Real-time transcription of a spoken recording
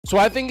So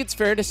I think it's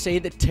fair to say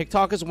that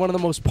TikTok is one of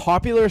the most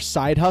popular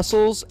side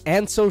hustles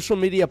and social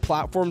media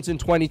platforms in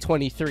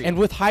 2023. And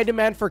with high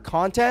demand for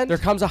content, there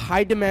comes a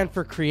high demand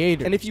for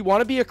creators. And if you want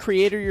to be a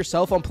creator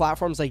yourself on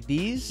platforms like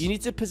these, you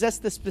need to possess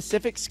the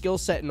specific skill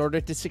set in order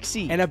to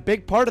succeed. And a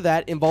big part of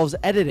that involves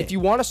editing. If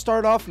you want to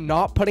start off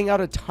not putting out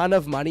a ton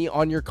of money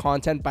on your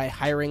content by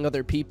hiring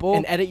other people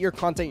and edit your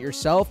content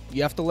yourself,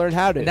 you have to learn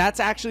how to. And that's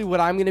actually what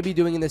I'm going to be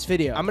doing in this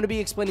video. I'm going to be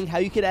explaining how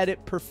you could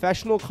edit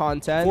professional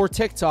content for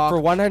TikTok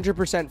for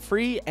 100%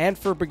 free and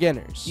for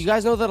beginners. You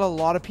guys know that a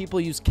lot of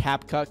people use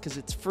CapCut because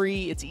it's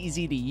free, it's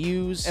easy to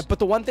use, but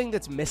the one thing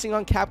that's missing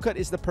on CapCut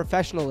is the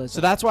professionalism. So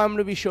that's why I'm going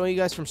to be showing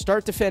you guys from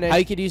start to finish how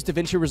you could use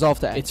Davinci Resolve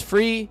to edit. It's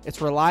free, it's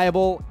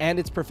reliable, and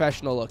it's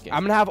professional looking.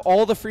 I'm going to have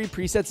all the free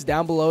presets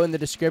down below in the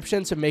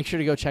description, so make sure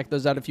to go check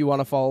those out if you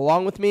want to follow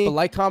along with me. But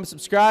like, comment,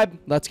 subscribe.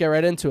 Let's get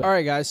right into it. All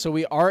right, guys, so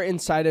we are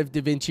inside of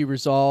Davinci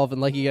Resolve, and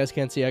like you guys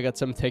can see, I got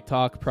some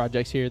TikTok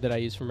projects here that I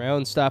use for my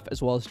own stuff,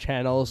 as well as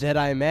channels that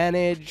I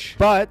manage.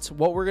 But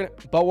what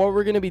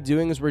we're gonna be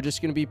doing is we're just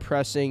gonna be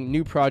pressing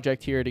new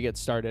project here to get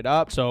started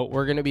up. So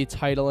we're gonna be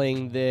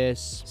titling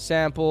this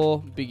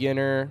sample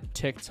beginner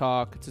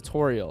TikTok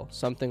tutorial,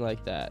 something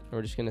like that.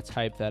 We're just gonna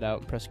type that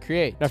out and press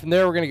create. Now from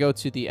there, we're gonna go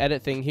to the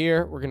edit thing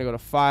here. We're gonna go to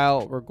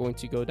file. We're going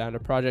to go down to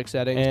project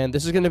settings, and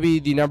this is gonna be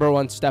the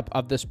 #1 step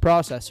of this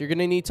process. You're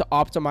gonna need to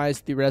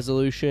optimize the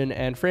resolution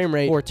and frame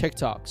rate for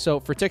TikTok. So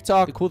for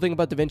TikTok, the cool thing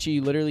about Davinci,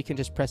 you literally can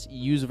just press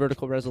use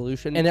vertical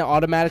resolution and it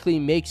automatically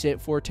makes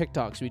it for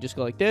TikTok. So we just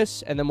go like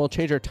this, and then we'll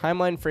change our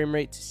timeline frame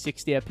rate to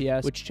 60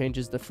 FPS, which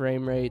changes the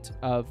frame rate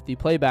of the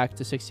playback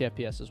to 60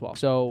 FPS as well.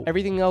 So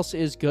everything else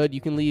is good. You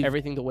can leave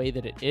everything the way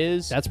that it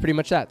is. That's pretty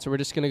much that. So we're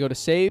just gonna go to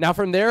save. Now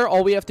from there,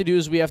 all we have to do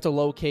is we have to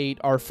locate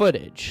our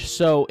footage.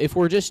 So if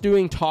we're just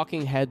doing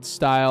talking head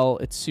style,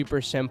 it's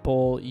super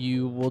simple.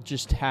 You will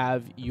just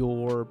have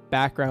your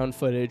background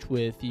footage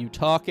with you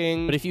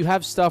talking. But if you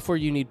have stuff where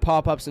you need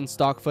pop-ups and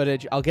stock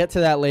footage, I'll get to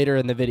that later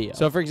in the video.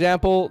 So for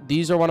example,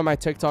 these are one of my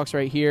TikToks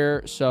right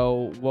here.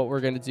 So what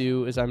we're going to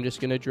do is I'm just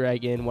going to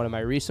drag in one of my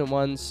recent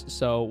ones.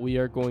 So we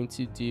are going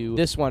to do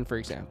this one, for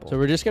example. So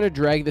we're just going to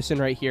drag this in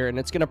right here, and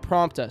it's going to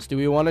prompt us. Do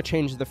we want to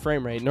change the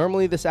frame rate?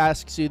 Normally this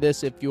asks you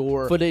this if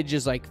your footage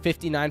is like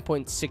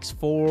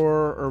 59.64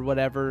 or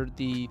whatever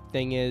the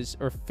thing is,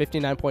 or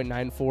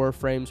 59.94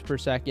 frames per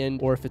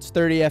second, or if it's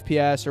 30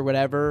 FPS or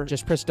whatever,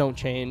 just press don't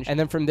change. And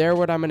then from there,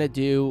 what I'm going to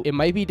do, it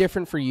might be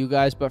different for you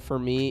guys, but for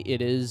me,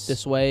 it is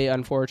this way,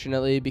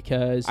 unfortunately,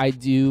 because I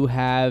do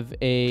have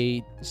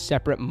a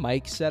separate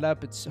mic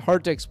setup. It's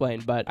hard to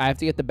explain, but I have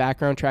to get the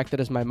background track that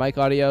is my mic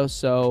audio,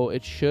 so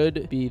it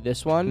should be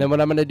this one. And then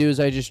what I'm going to do is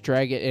I just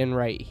drag it in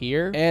right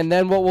here, and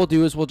then what we'll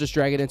do is we'll just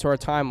drag it into our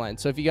timeline.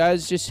 So if you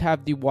guys just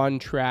have the one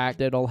track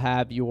that'll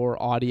have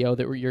your audio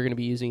that you're going to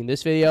be using in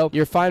this video,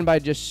 you're fine by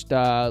just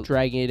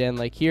dragging it in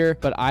like here,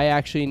 but I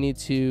actually need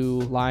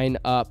to line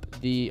up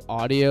the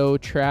audio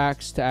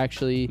tracks to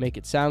actually make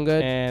it sound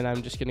good. And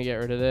I'm just going to get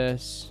rid of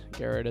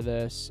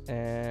this,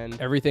 and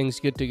everything's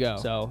good to go.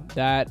 So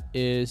that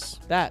is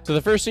that. So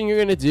the first thing you're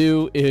going to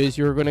do is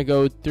you're going to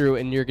go through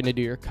and you're going to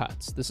do your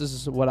cuts. This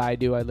is what I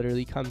do. I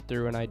literally come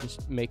through and I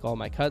just make all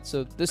my cuts.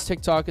 So this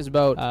TikTok is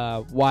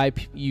about why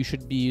you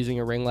should be using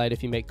a ring light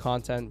if you make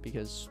content,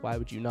 because why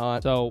would you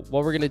not? So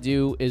what we're going to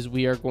do is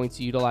we are going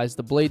to utilize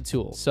the blade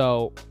tool.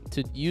 So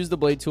to use the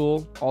blade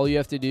tool, all you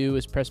have to do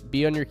is press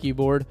B on your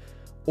keyboard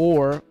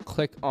or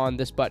click on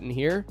this button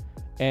here.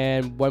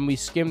 And when we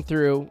skim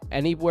through,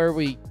 anywhere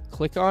we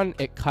click on,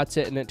 it cuts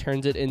it and it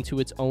turns it into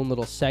its own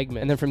little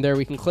segment. And then from there,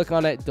 we can click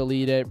on it,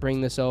 delete it,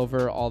 bring this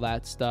over, all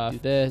that stuff. Do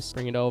this,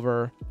 bring it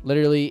over.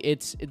 Literally,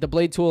 the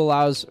blade tool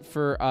allows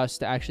for us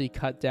to actually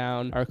cut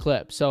down our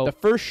clip. So the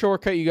first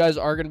shortcut you guys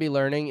are going to be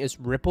learning is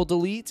ripple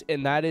delete,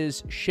 and that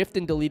is shift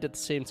and delete at the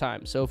same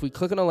time. So if we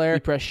click on a layer, we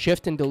press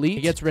shift and delete,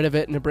 it gets rid of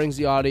it and it brings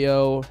the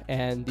audio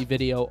and the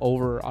video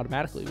over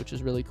automatically, which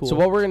is really cool. So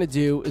what we're going to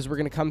do is we're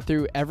going to come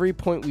through every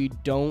point we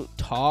don't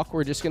talk.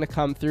 We're just going to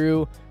come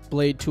through,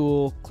 blade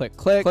tool,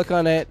 click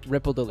on it,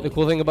 ripple delete. The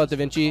cool thing about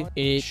Davinci,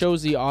 it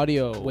shows the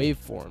audio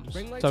waveforms.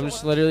 So I'm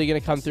just literally gonna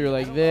come through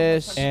like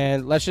this,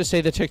 and let's just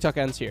say the TikTok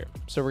ends here.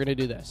 So we're gonna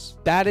do this.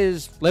 That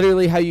is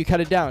literally how you cut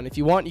it down. If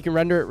you want, you can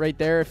render it right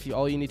there if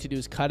all you need to do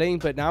is cutting,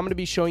 but now I'm gonna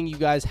be showing you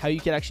guys how you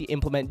can actually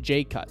implement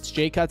J-cuts.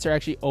 J-cuts are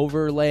actually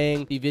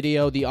overlaying the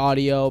video, the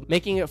audio,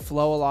 making it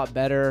flow a lot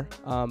better.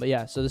 But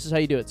yeah, so this is how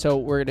you do it. So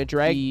we're gonna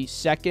drag the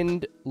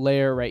second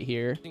layer right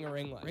here,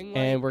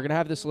 and we're gonna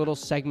have this little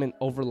segment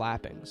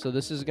overlapping. So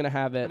this is going to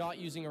have it. We're not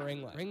using a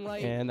ring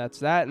light. And that's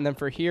that. And then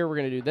for here, we're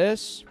going to do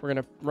this. We're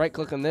going to right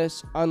click on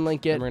this,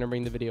 unlink it, and we're going to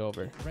bring the video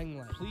over. Ring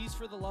light. Please,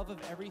 for the love of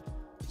everything.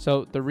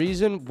 So the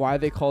reason why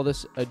they call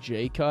this a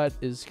J cut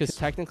is because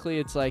technically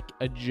it's like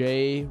a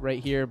J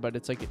right here, but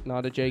it's like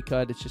not a J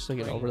cut. It's just like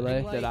an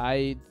overlay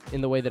that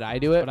in the way that I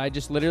do it. But I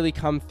just literally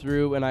come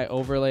through and I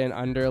overlay and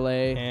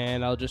underlay,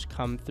 and I'll just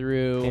come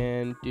through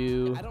and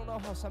do, I don't know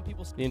how some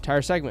people, the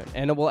entire segment.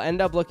 And it will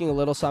end up looking a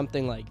little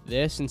something like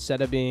this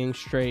instead of being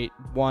straight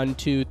 1,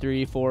 2,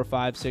 3, 4,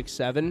 5, 6,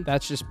 7.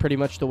 That's just pretty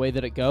much the way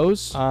that it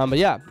goes. But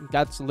yeah,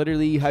 that's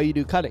literally how you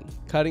do cutting.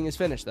 Cutting is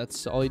finished.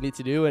 That's all you need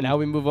to do. And now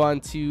we move on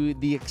to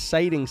the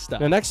exciting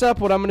stuff. Now, next up,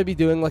 what I'm going to be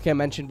doing, like I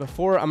mentioned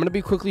before, I'm going to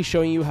be quickly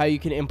showing you how you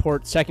can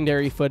import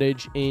secondary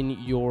footage in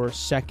your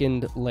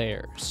second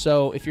layer.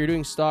 So if you're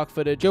doing stock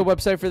footage, the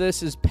website for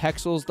this is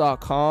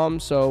pexels.com.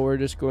 So we're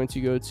just going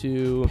to go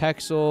to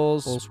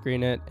Pexels, full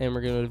screen it, and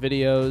we're going to go to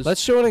videos.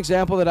 Let's show an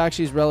example that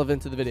actually is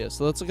relevant to the video.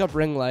 So let's look up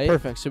ring light.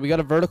 Perfect. So we got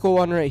a vertical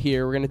one right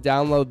here. We're going to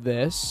download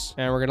this,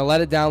 and we're going to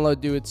let it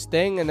download, do its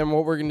thing. And then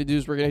what we're going to do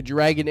is we're going to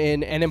drag it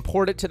in and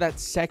import it to that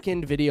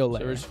second video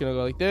layer. So we're just going to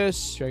go like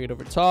this, drag it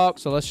over top.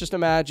 So let's just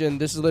imagine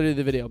this is literally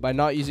the video by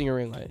not using a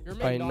ring light.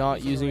 By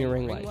not using a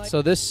ring light.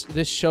 So this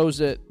shows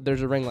that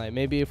there's a ring light.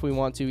 Maybe if we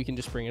want to, we can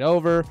just bring it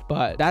over,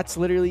 but that's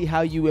literally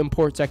how you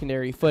import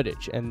secondary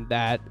footage, and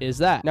that is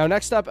that. Now,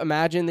 next up,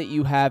 imagine that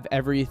you have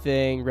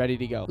everything ready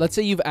to go. Let's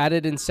say you've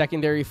added in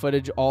secondary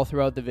footage all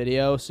throughout the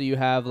video. So you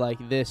have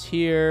like this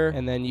here,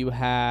 and then you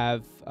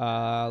have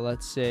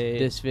let's say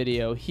this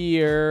video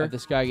here of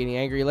this guy getting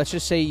angry. Let's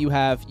just say you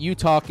have you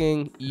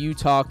talking, you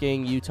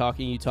talking, you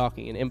talking, you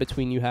talking, and in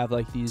between you have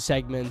like these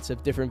segments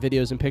of different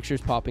videos and pictures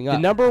popping up.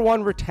 The number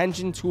one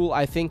retention tool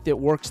I think that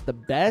works the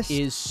best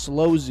is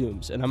slow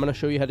zooms, and I'm going to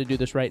show you how to do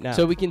this right now.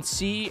 So we can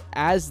see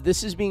as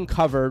this is being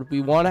covered,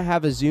 we want to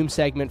have a zoom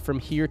segment from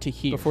here to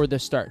here before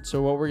this starts.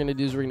 So what we're going to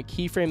do is we're going to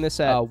keyframe this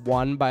at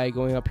 1 by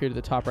going up here to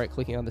the top right,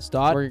 clicking on this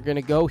dot. We're going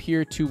to go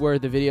here to where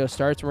the video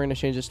starts. We're going to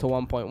change this to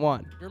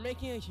 1.1. You're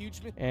making a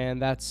huge mistake,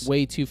 and that's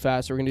way too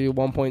fast. So we're going to do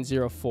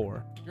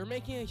 1.04. You're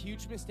making a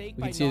huge mistake.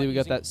 We can see that we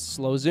got that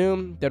slow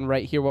zoom. Then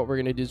right here, what we're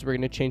going to do is we're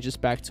going to change this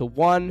back to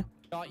 1.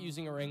 Not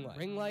using a ring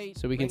light.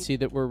 So we can see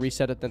that we're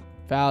reset at the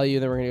value.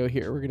 Then we're going to go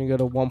here. We're going to go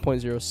to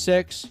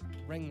 1.06.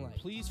 Ring light.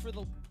 Please for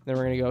the. Then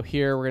we're going to go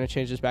here. We're going to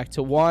change this back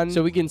to 1.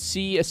 So we can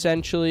see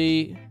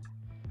essentially,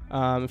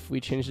 if we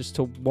change this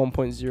to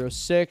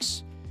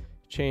 1.06.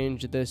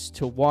 Change this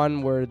to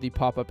 1 where the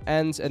pop-up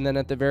ends, and then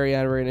at the very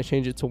end we're going to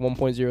change it to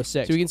 1.06.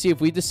 So we can see if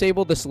we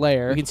disable this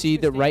layer, we can see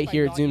that right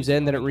here it zooms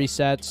in, then it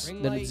resets,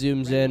 then it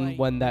zooms in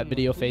when that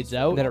video fades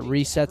out, then it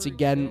resets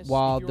again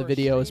while the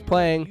video is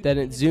playing, then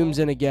it zooms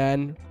in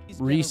again,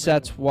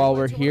 resets while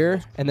we're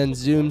here, and then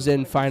zooms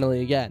in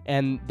finally again.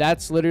 And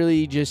that's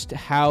literally just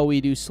how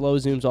we do slow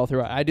zooms all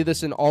throughout. I do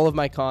this in all of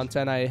my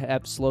content. I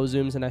have slow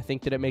zooms, and I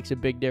think that it makes a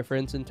big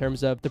difference in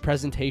terms of the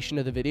presentation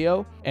of the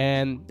video,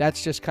 and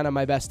that's just kind of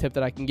my best tip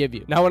that I can give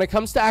you. Now, when it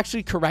comes to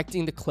actually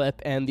correcting the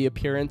clip and the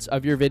appearance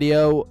of your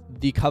video,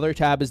 the color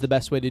tab is the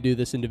best way to do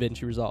this in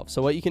Davinci Resolve.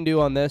 So what you can do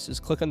on this is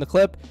click on the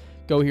clip,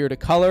 go here to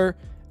color,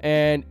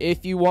 and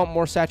if you want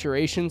more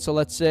saturation, so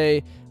let's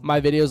say my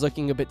video is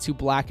looking a bit too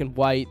black and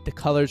white, the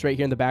colors right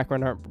here in the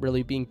background aren't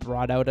really being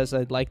brought out as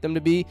I'd like them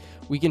to be,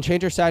 we can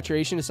change our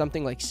saturation to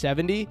something like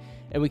 70,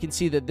 and we can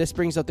see that this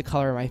brings out the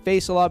color of my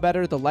face a lot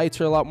better. The lights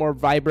are a lot more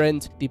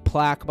vibrant. The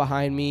plaque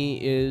behind me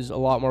is a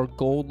lot more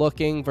gold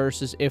looking,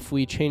 versus if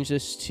we change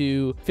this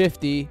to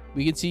 50,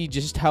 we can see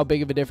just how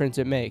big of a difference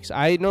it makes.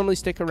 I normally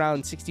stick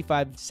around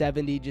 65,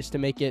 70 just to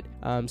make it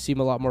seem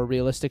a lot more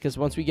realistic, because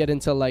once we get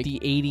into like the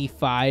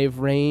 85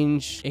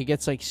 range, it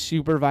gets like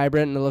super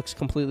vibrant and it looks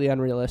completely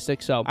unrealistic.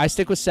 So I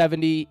stick with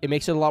 70. It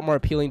makes it a lot more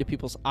appealing to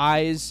people's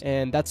eyes,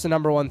 and that's the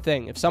number one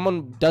thing. If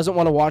someone doesn't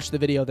want to watch the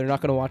video, they're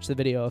not going to watch the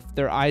video. If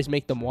their eyes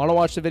make them want to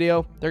watch the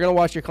video, they're going to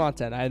watch your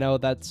content. I know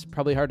that's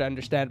probably hard to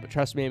understand, but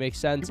trust me, it makes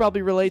sense. You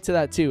probably relate to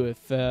that too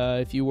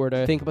if you were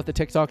to think about the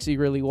TikToks you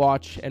really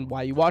watch and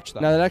why you watch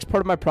them. Now, the next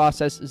part of my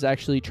process is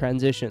actually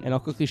transition, and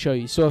I'll quickly show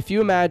you. So if you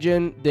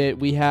imagine that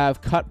we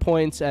have cut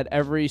points at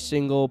every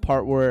single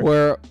part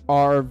where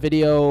our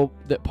video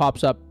that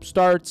pops up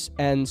starts,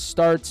 ends,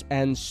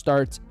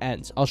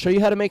 ends. I'll show you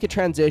how to make a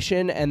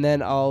transition, and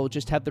then I'll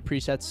just have the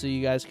presets so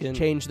you guys can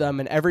change them,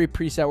 and every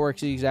preset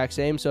works the exact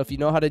same. So if you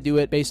know how to do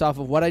it based off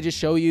of what I just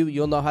show you,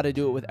 you'll know how to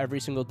do it with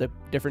every single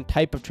different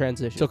type of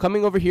transition. So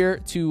coming over here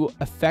to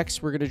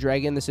effects, we're going to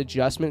drag in this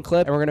adjustment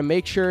clip, and we're going to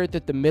make sure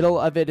that the middle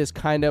of it is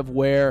kind of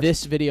where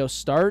this video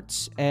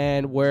starts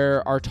and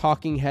where our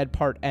talking head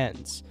part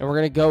ends. And we're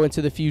going to go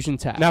into the Fusion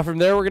tab. Now from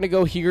there, we're going to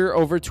go here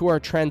over to our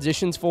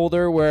transitions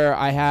folder where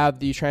I have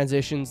the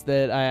transitions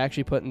that I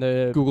actually put in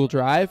the Google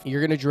Drive.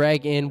 You're going to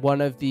drag in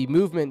one of the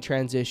movement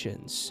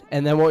transitions.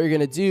 And then what you're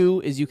going to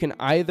do is you can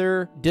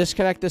either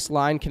disconnect this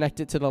line, connect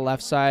it to the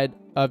left side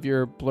of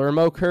your blur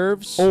mode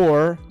curves,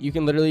 or you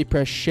can literally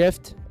press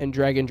shift and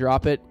drag and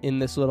drop it in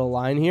this little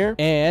line here.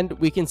 And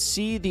we can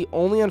see the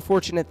only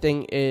unfortunate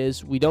thing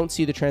is we don't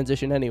see the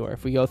transition anywhere.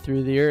 If we go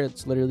through there,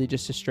 it's literally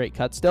just a straight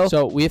cut still.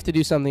 So we have to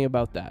do something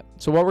about that.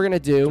 So what we're going to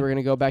do, we're going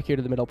to go back here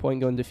to the middle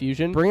point, go into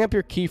Fusion, bring up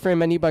your keyframe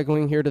menu by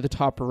going here to the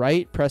top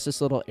right, press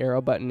this little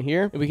arrow button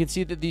here, and we can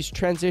see that these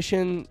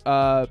transition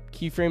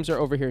keyframes are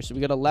over here. So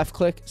we got to left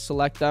click,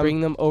 select them,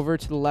 bring them over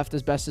to the left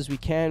as best as we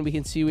can. We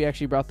can see we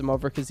actually brought them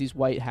over because these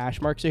white hash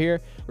marks are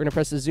here. We're going to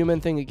press the zoom in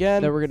thing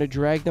again. Then we're going to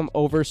drag them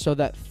over so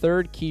that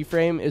third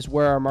keyframe is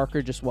where our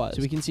marker just was.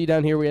 So we can see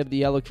down here we have the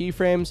yellow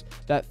keyframes.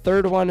 That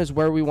third one is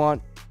where we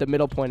want the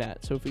middle point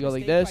at. So if we go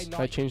like this, if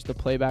I change the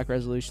playback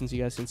resolution so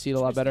you guys can see it a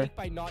lot better,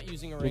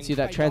 you can see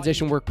that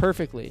transition work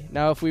perfectly.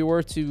 Now, if we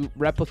were to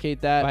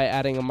replicate that by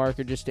adding a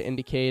marker just to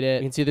indicate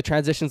it, you can see the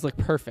transitions look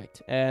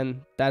perfect.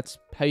 And that's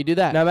how you do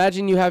that. Now,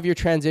 imagine you have your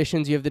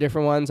transitions. You have the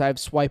different ones. I have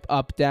swipe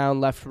up,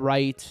 down, left,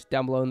 right,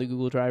 down below in the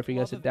Google Drive for you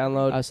guys to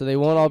download. So they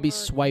won't all be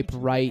swipe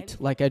right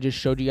like I just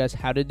showed you guys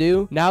how to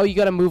do. Now you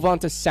got to move on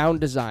to sound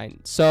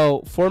design.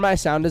 So for my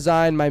sound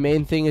design, my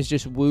main thing is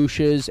just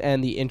whooshes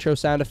and the intro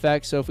sound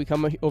effects. So if we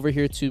come over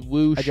here to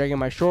whoosh, I drag in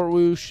my short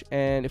whoosh,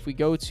 and if we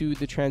go to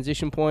the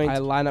transition point, I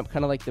line up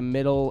kind of like the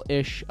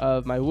middle-ish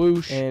of my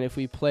whoosh, and if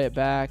we play it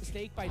back,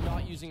 we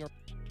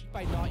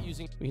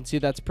can see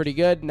that's pretty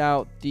good.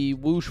 Now the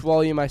whoosh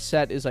volume I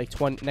set is like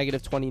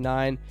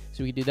 -29,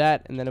 so we can do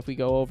that. And then if we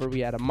go over,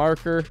 we add a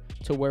marker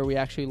to where we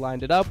actually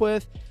lined it up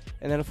with.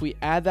 And then if we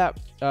add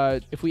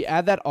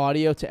that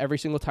audio to every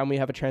single time we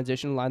have a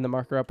transition, line the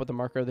marker up with the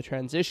marker of the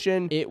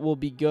transition, it will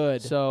be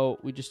good. So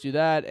we just do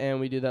that, and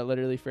we do that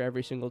literally for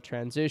every single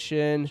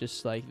transition,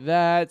 just like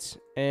that.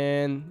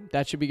 And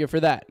that should be good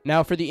for that.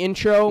 Now for the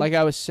intro, like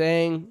I was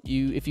saying,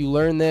 if you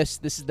learn this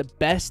is the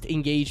best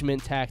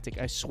engagement tactic,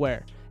 I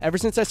swear. Ever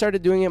since I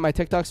started doing it, my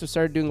TikToks have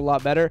started doing a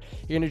lot better.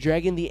 You're going to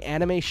drag in the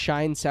anime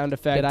shine sound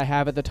effect that I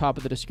have at the top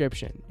of the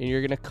description, and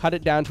you're going to cut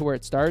it down to where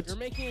it starts. You're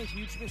making a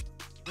huge mistake.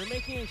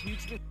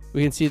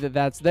 We can see that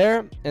that's there,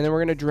 and then we're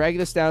going to drag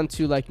this down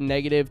to like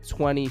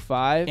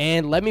 -25.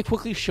 And let me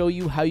quickly show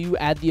you how you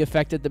add the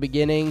effect at the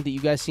beginning that you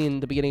guys see in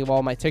the beginning of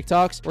all my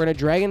TikToks. We're going to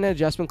drag in an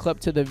adjustment clip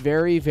to the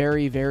very,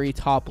 very, very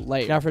top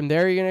layer. Now from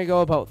there, you're going to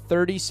go about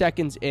 30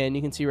 seconds in.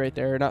 You can see right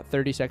there, not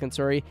 30 seconds,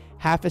 sorry,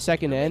 half a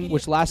second in,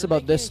 which lasts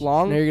about this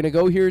long. Now you're going to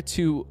go here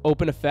to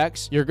open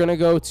effects. You're going to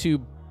go to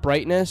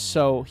brightness,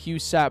 so hue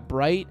sat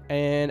bright,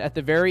 and at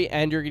the very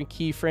end you're going to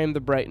keyframe the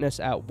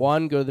brightness at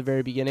 1. Go to the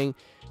very beginning,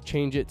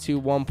 change it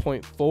to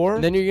 1.4.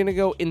 Then you're going to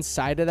go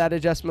inside of that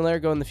adjustment layer,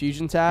 go in the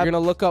fusion tab. You're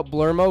going to look up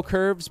blur mode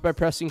curves by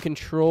pressing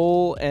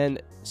Control and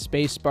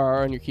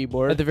spacebar on your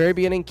keyboard. At the very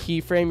beginning,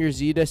 keyframe your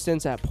Z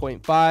distance at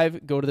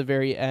 0.5. Go to the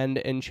very end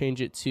and change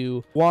it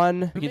to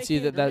 1. You can see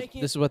that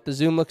this is what the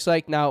zoom looks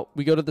like. Now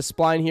we go to the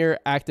spline here,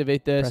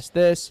 activate this, press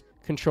this,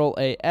 Control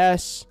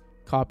AS,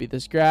 copy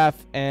this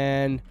graph,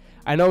 and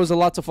I know it was a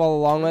lot to follow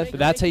along with, but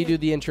that's how you do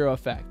the intro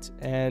effect.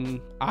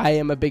 And I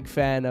am a big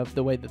fan of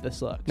the way that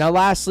this looks. Now,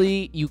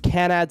 lastly, you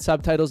can add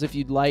subtitles if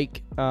you'd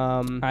like.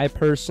 I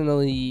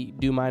personally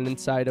do mine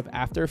inside of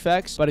After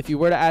Effects, but if you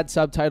were to add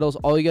subtitles,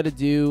 all you got to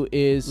do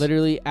is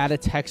literally add a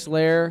text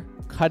layer,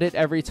 cut it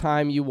every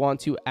time you want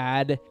to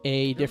add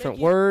a different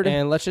word.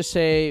 And let's just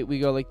say we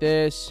go like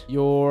this.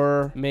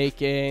 Let's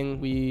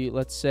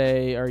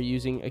say are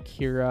using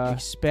Akira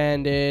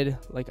expanded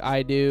like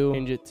I do.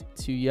 Change it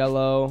to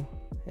yellow.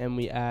 And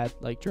we add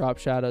like drop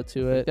shadow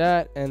to it, like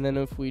that. And then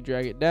if we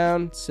drag it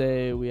down,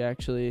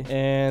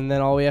 and then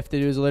all we have to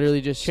do is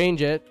literally just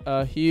change it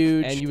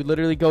huge, and you would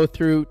literally go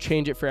through,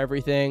 change it for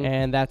everything,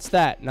 and that's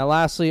that. Now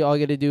lastly, all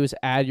you gotta do is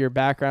add your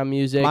background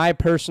music. My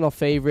personal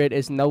favorite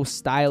is No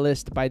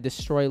Stylist by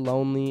Destroy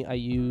Lonely. I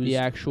use the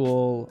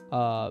actual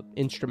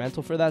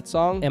instrumental for that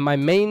song, and my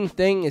main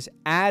thing is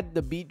add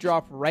the beat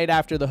drop right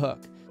after the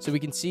hook. So we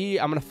can see,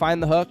 I'm going to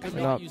find the hook. I'm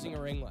not using a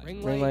ring light.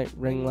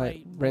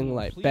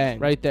 Bang.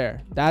 Right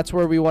there. That's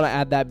where we want to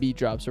add that beat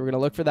drop. So we're going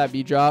to look for that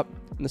beat drop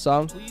in the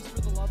song. Please,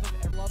 for the love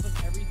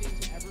of everything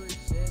to ever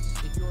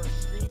exist, if you're a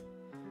stream.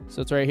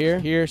 So it's right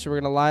here. So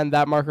we're going to line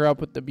that marker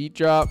up with the beat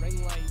drop.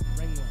 Ring light.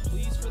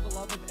 Please, for the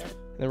love of everything.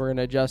 Then we're going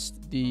to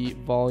adjust the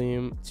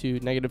volume to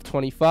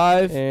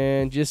 -25.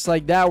 And just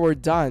like that, we're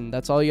done.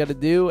 That's all you got to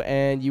do.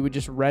 And you would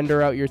just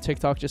render out your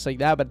TikTok just like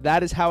that. But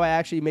that is how I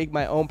actually make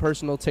my own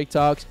personal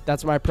TikToks.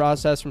 That's my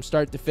process from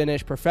start to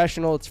finish.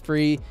 Professional. It's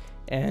free.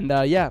 And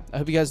yeah, I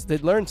hope you guys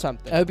did learn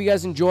something. I hope you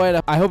guys enjoyed.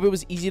 I hope it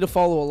was easy to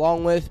follow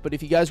along with. But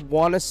if you guys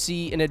want to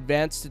see an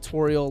advanced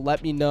tutorial,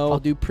 let me know. I'll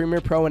do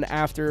Premiere Pro and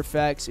After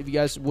Effects. If you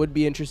guys would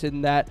be interested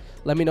in that,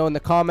 let me know in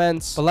the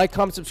comments. But like,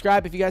 comment,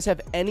 subscribe. If you guys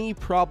have any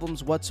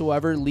problems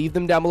whatsoever, leave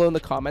them down below in the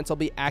comments. I'll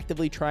be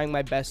actively trying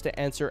my best to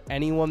answer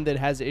anyone that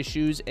has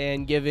issues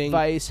and giving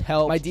advice,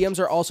 help. My DMs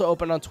are also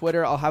open on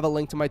Twitter. I'll have a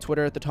link to my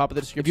Twitter at the top of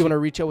the description. If you want to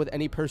reach out with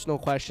any personal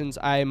questions,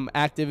 I'm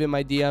active in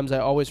my DMs. I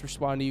always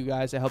respond to you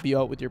guys. I help you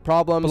out with your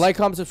problems. But like,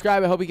 comment,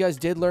 subscribe. I hope you guys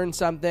did learn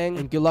something,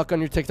 and good luck on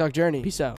your TikTok journey. Peace out.